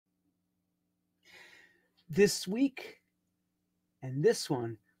this week and this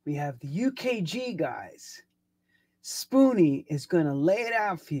one, we have the UKG guys. Spoony is going to lay it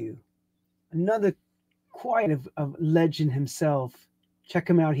out for you. Another quite a legend himself. Check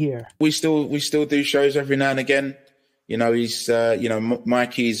him out here. We still do shows every now and again. You know, he's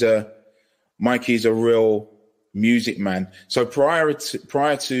Mikey's a real music man. So prior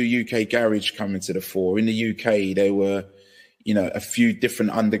to UK Garage coming to the fore, in the UK there were, you know, a few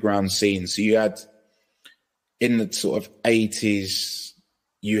different underground scenes. So you had, in the sort of 80s,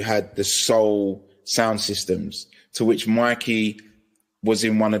 you had the soul sound systems, to which Mikey was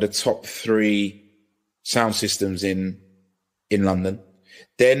in one of the top 3 sound systems in London.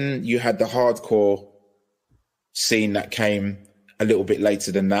 Then you had the hardcore scene that came a little bit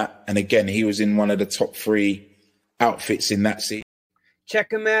later than that. And again, he was in one of the top 3 outfits in that scene.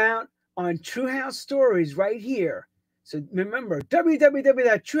 Check him out on True House Stories right here. So remember,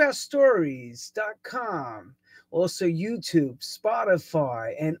 www.truehousestories.com. Also YouTube,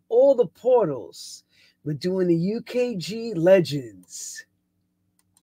 Spotify, and all the portals. We're doing the UKG Legends.